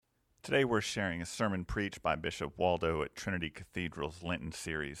Today we're sharing a sermon preached by Bishop Waldo at Trinity Cathedral's Lenten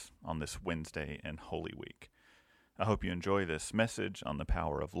series on this Wednesday in Holy Week. I hope you enjoy this message on the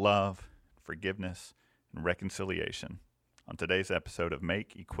power of love, forgiveness, and reconciliation on today's episode of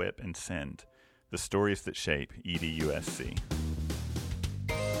Make, Equip, and Send, the stories that shape EDUSC.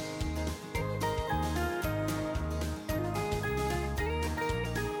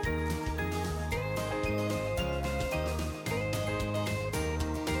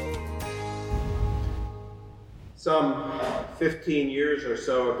 Some 15 years or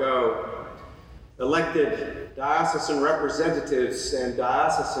so ago, elected diocesan representatives and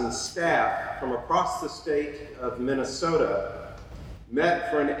diocesan staff from across the state of Minnesota met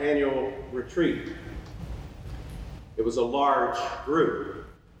for an annual retreat. It was a large group.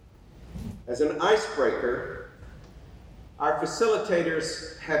 As an icebreaker, our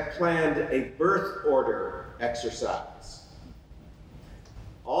facilitators had planned a birth order exercise.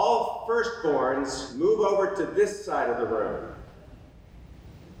 All firstborns move over to this side of the room,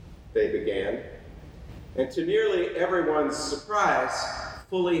 they began. And to nearly everyone's surprise,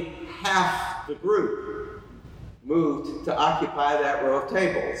 fully half the group moved to occupy that row of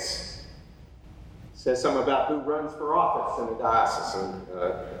tables. Says something about who runs for office in a diocese,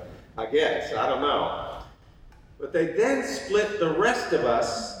 I guess, I don't know. But they then split the rest of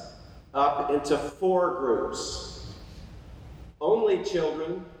us up into 4 groups. Only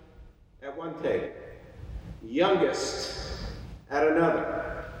children at one table, youngest at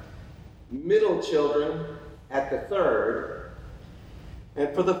another, middle children at the third,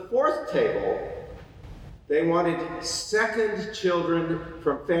 and for the 4th table, they wanted second children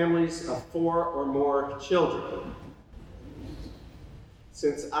from families of 4 or more children.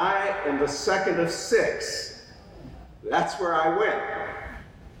 Since I am the second of 6, that's where I went.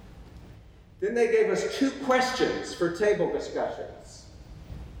 Then they gave us 2 questions for table discussions.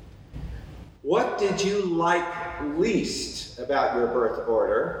 What did you like least about your birth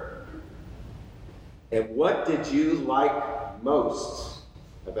order? And what did you like most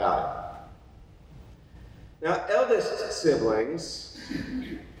about it? Now, eldest siblings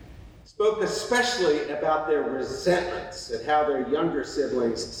spoke especially about their resentments at how their younger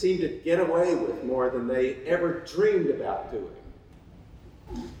siblings seemed to get away with more than they ever dreamed about doing.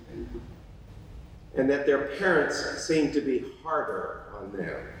 And that their parents seemed to be harder on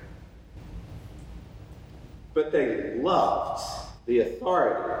them. But they loved the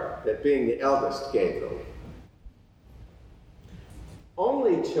authority that being the eldest gave them.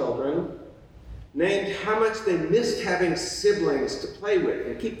 Only children named how much they missed having siblings to play with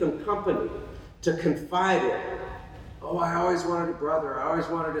and keep them company, to confide in. Oh, I always wanted a brother, I always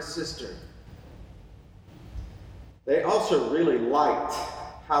wanted a sister. They also really liked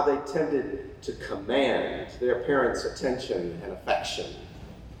how they tended to command their parents' attention and affection.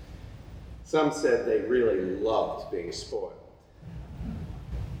 Some said they really loved being spoiled.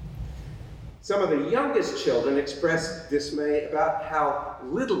 Some of the youngest children expressed dismay about how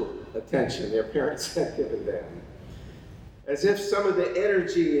little attention their parents had given them, as if some of the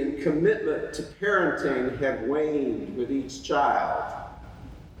energy and commitment to parenting had waned with each child.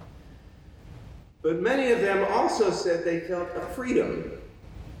 But many of them also said they felt a freedom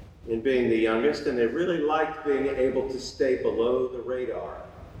in being the youngest, and they really liked being able to stay below the radar.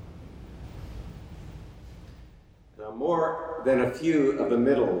 Now, more than a few of the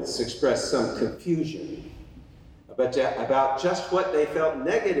middles expressed some confusion about just what they felt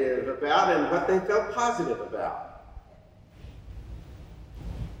negative about and what they felt positive about.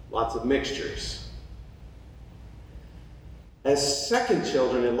 Lots of mixtures. As second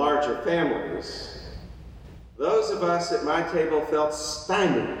children in larger families, those of us at my table felt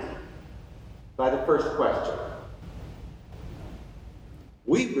stymied by the first question.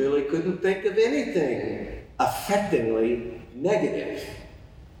 We really couldn't think of anything affectingly negative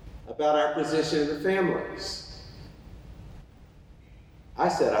about our position in the families. I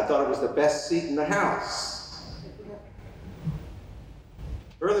said I thought it was the best seat in the house.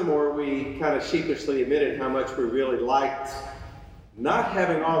 Furthermore, we kind of sheepishly admitted how much we really liked not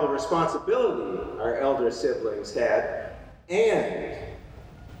having all the responsibility our elder siblings had and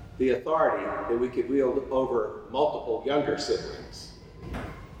the authority that we could wield over multiple younger siblings.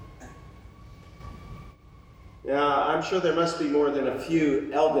 Now, I'm sure there must be more than a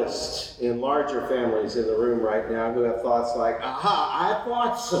few eldest in larger families in the room right now who have thoughts like, aha, I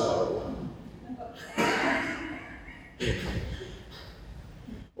thought so.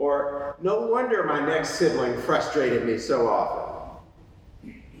 Or, no wonder my next sibling frustrated me so often.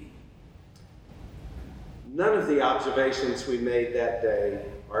 None of the observations we made that day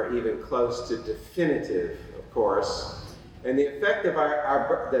are even close to definitive, of course, And the effect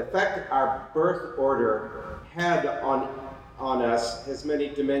our birth order had on us has many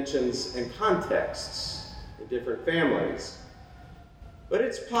dimensions and contexts in different families. But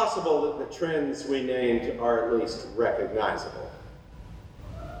it's possible that the trends we named are at least recognizable.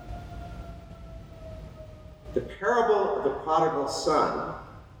 The parable of the prodigal son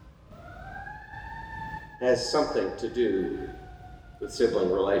has something to do with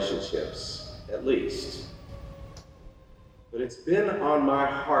sibling relationships, at least. But it's been on my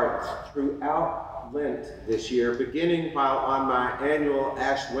heart throughout Lent this year, beginning while on my annual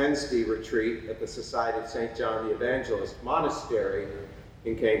Ash Wednesday retreat at the Society of St. John the Evangelist Monastery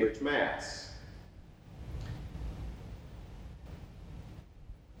in Cambridge, Mass.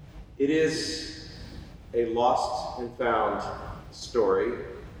 It is a lost and found story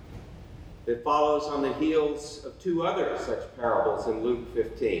that follows on the heels of two other such parables in Luke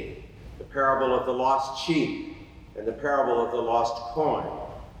 15, the parable of the lost sheep and the parable of the lost coin.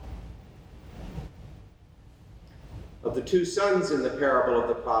 Of the two sons in the parable of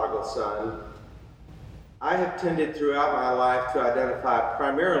the prodigal son, I have tended throughout my life to identify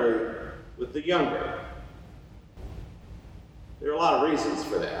primarily with the younger. There are a lot of reasons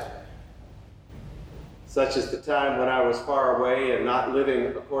for that, such as the time when I was far away and not living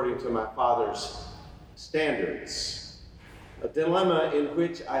according to my father's standards, a dilemma in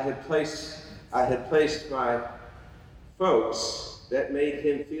which I had placed my folks that made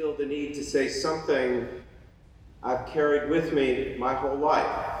him feel the need to say something I've carried with me my whole life.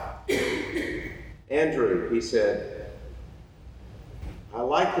 Andrew, he said, I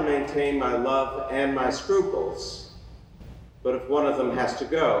like to maintain my love and my scruples, but if one of them has to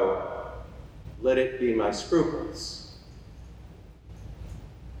go, let it be my scruples.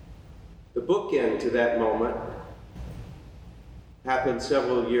 The bookend to that moment happened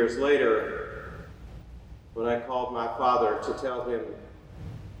several years later when I called my father to tell him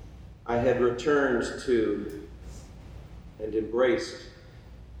I had returned to and embraced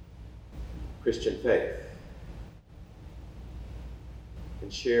Christian faith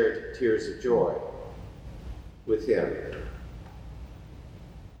and shared tears of joy with him.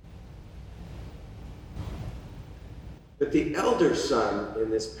 But the elder son in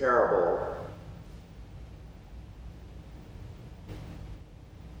this parable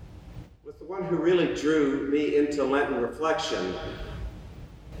was the one who really drew me into Lenten reflection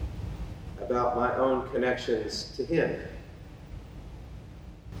about my own connections to him.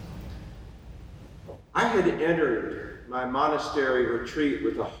 I had entered my monastery retreat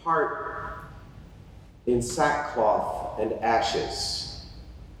with a heart in sackcloth and ashes,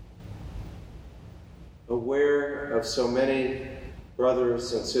 aware of so many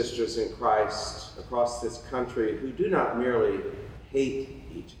brothers and sisters in Christ across this country who do not merely hate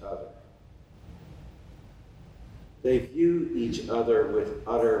each other. They view each other with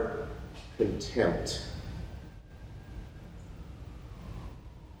utter contempt.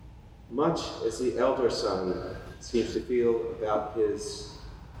 Much as the elder son seems to feel about his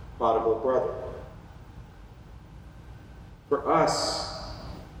prodigal brother. For us,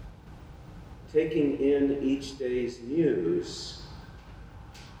 taking in each day's news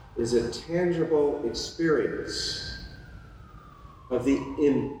is a tangible experience of the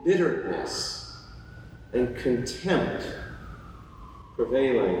embitteredness and contempt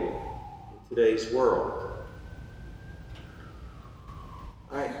prevailing in today's world.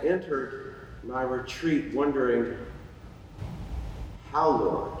 I entered my retreat wondering, how,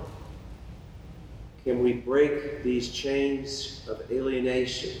 Lord, can we break these chains of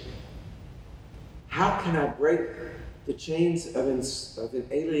alienation? How can I break the chains of an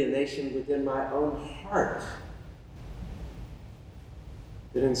alienation within my own heart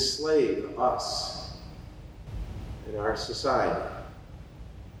that enslave us in our society?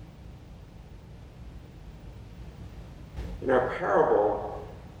 In our parable,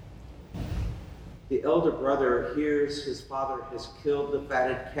 the elder brother hears his father has killed the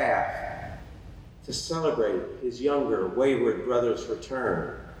fatted calf to celebrate his younger, wayward brother's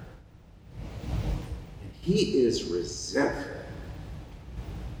return. And he is resentful.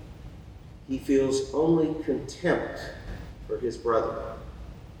 He feels only contempt for his brother.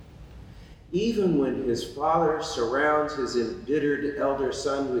 Even when his father surrounds his embittered elder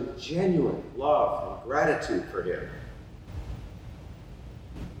son with genuine love and gratitude for him,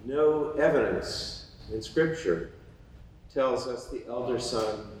 no evidence in Scripture tells us the elder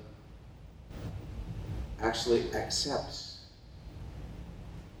son actually accepts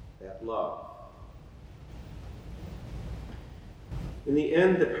that love. In the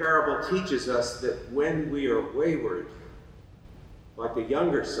end, the parable teaches us that when we are wayward, like the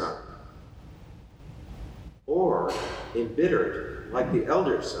younger son, or embittered like the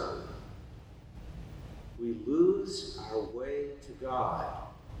elder son, we lose our way to God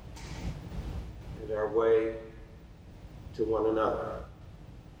and our way to one another.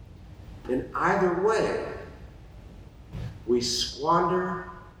 In either way, we squander,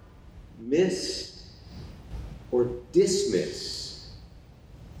 miss, or dismiss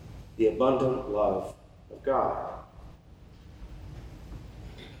the abundant love of God.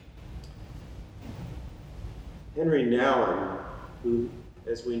 Henry Nouwen, who,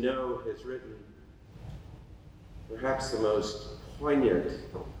 as we know, has written perhaps the most poignant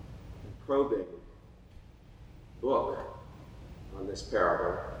and probing book on this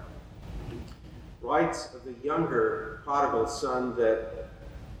parable, writes of the younger prodigal son that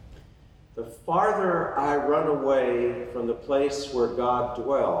the farther I run away from the place where God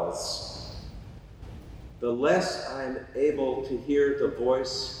dwells, the less I'm able to hear the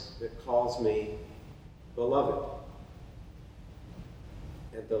voice that calls me beloved.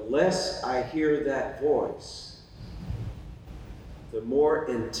 And the less I hear that voice, the more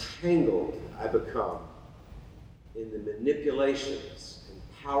entangled I become in the manipulations and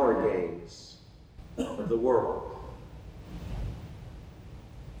power games of the world.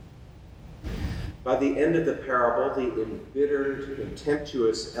 By the end of the parable, the embittered,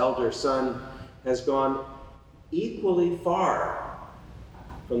 contemptuous elder son has gone equally far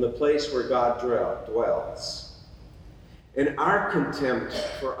from the place where God dwells. And our contempt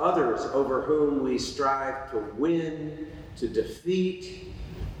for others over whom we strive to win, to defeat,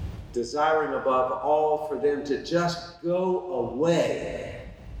 desiring above all for them to just go away,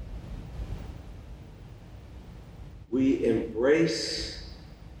 we embrace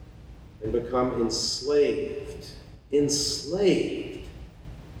and become enslaved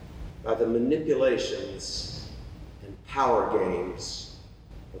by the manipulations and power games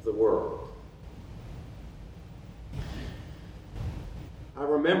of the world. I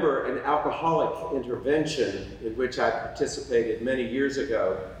remember an alcoholic intervention in which I participated many years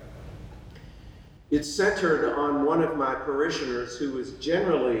ago. It centered on one of my parishioners who was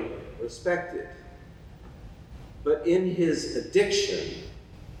generally respected, but in his addiction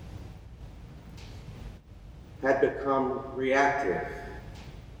had become reactive,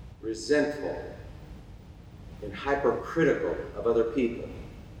 resentful, and hypercritical of other people,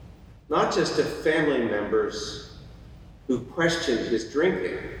 not just of family members who questioned his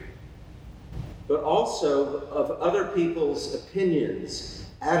drinking, but also of other people's opinions,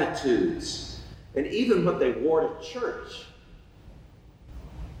 attitudes, and even what they wore to church.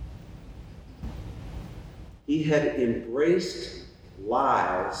 He had embraced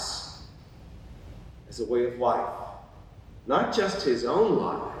lies as a way of life. Not just his own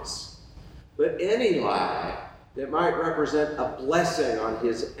lies, but any lie that might represent a blessing on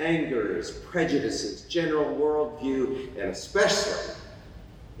his anger, his prejudices, general worldview, and especially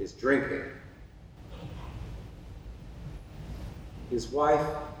his drinking. His wife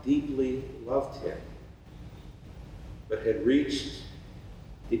deeply loved him, but had reached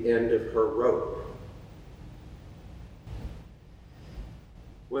the end of her rope.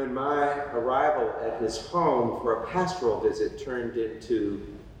 When my arrival at his home for a pastoral visit turned into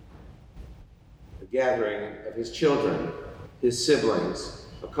a gathering of his children, his siblings,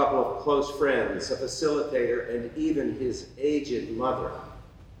 a couple of close friends, a facilitator, and even his aged mother,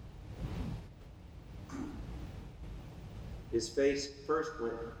 his face first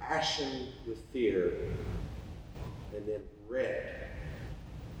went ashen with fear and then red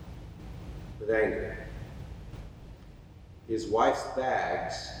with anger. His wife's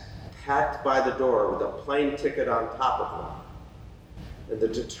bags packed by the door with a plane ticket on top of them, and the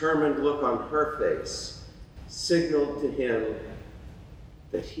determined look on her face signaled to him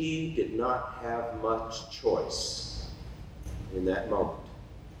that he did not have much choice in that moment.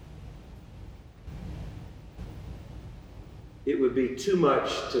 It would be too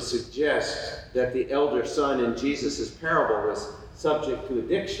much to suggest that the elder son in Jesus' parable was subject to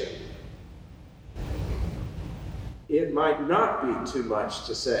addiction. It might not be too much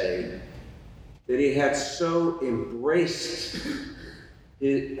to say that he had so embraced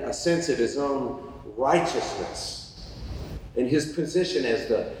a sense of his own righteousness and his position as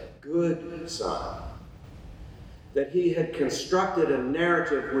the good son, that he had constructed a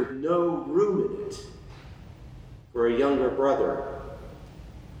narrative with no room in it for a younger brother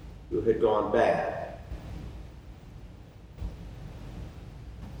who had gone bad.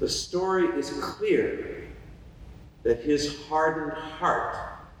 The story is clear that his hardened heart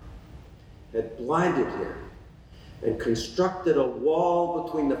had blinded him and constructed a wall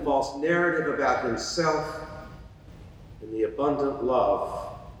between the false narrative about himself and the abundant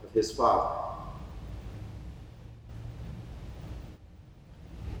love of his Father.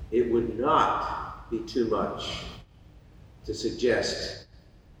 it would not be too much to suggest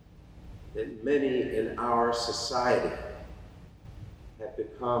that many in our society have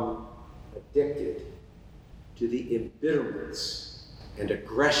become addicted to the embitterments and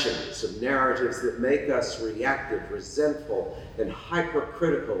aggressions of narratives that make us reactive, resentful, and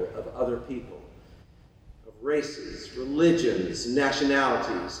hypercritical of other people, of races, religions,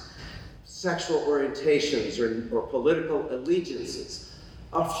 nationalities, sexual orientations, or political allegiances,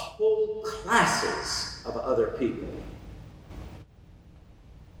 of whole classes of other people.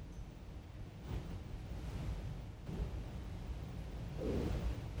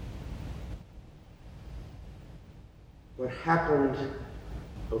 What happened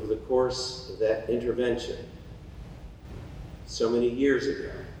over the course of that intervention so many years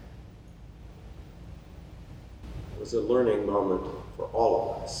ago was a learning moment for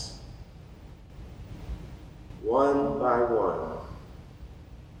all of us. One by one,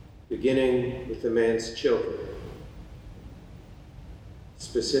 beginning with the man's children,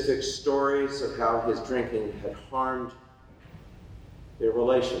 specific stories of how his drinking had harmed their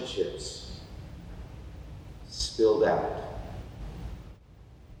relationships spilled out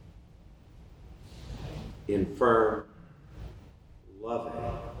in firm, loving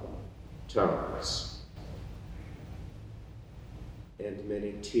tones and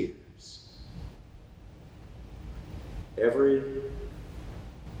many tears. Every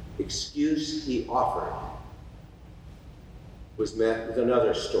excuse he offered was met with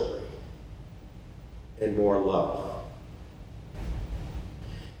another story and more love.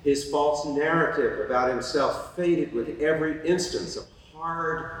 His false narrative about himself faded with every instance of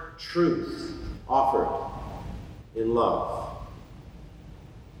hard truth offered in love.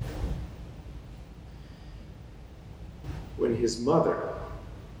 When his mother,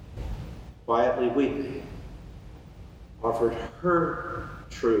 quietly weeping, offered her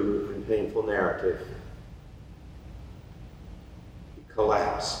true and painful narrative, he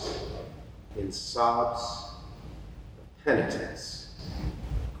collapsed in sobs of penitence,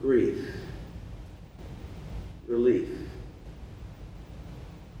 grief, relief,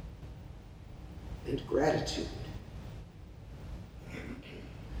 and gratitude.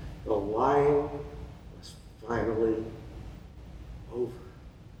 The lying was finally over,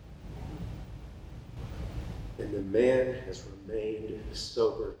 and the man has remained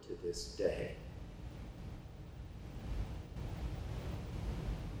sober to this day.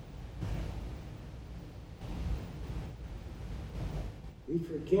 We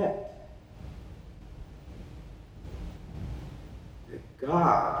forget that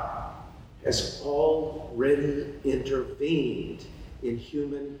God has already intervened in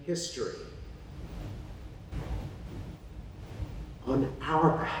human history on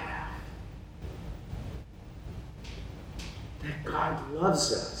our behalf. That God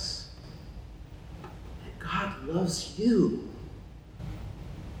loves us. That God loves you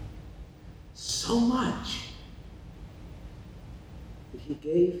so much that he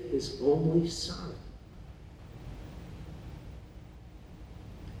gave his only Son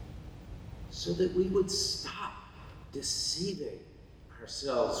so that we would stop deceiving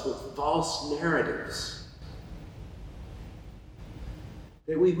ourselves with false narratives,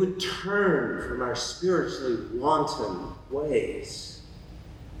 that we would turn from our spiritually wanton ways,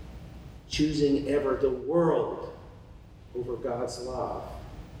 choosing ever the world over God's love,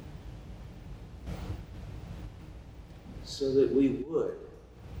 so that we would,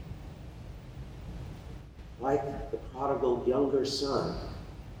 like the prodigal younger son,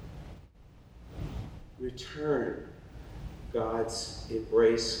 return God's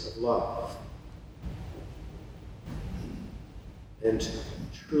embrace of love and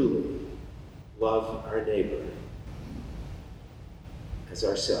truly love our neighbor as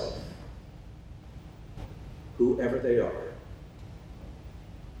ourselves, whoever they are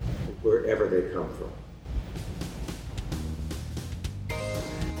and wherever they come from.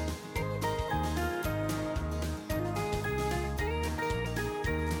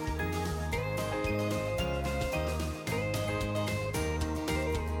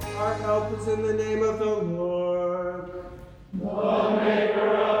 Our help is in the name of the Lord, the maker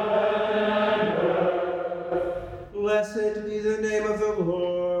of heaven and earth. Blessed be the name of the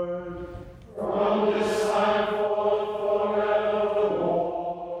Lord, from this time forth forevermore.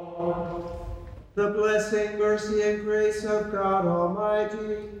 The blessing, mercy, and grace of God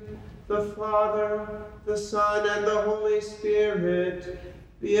Almighty, the Father, the Son, and the Holy Spirit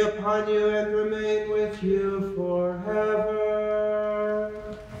be upon you and remain with you forever.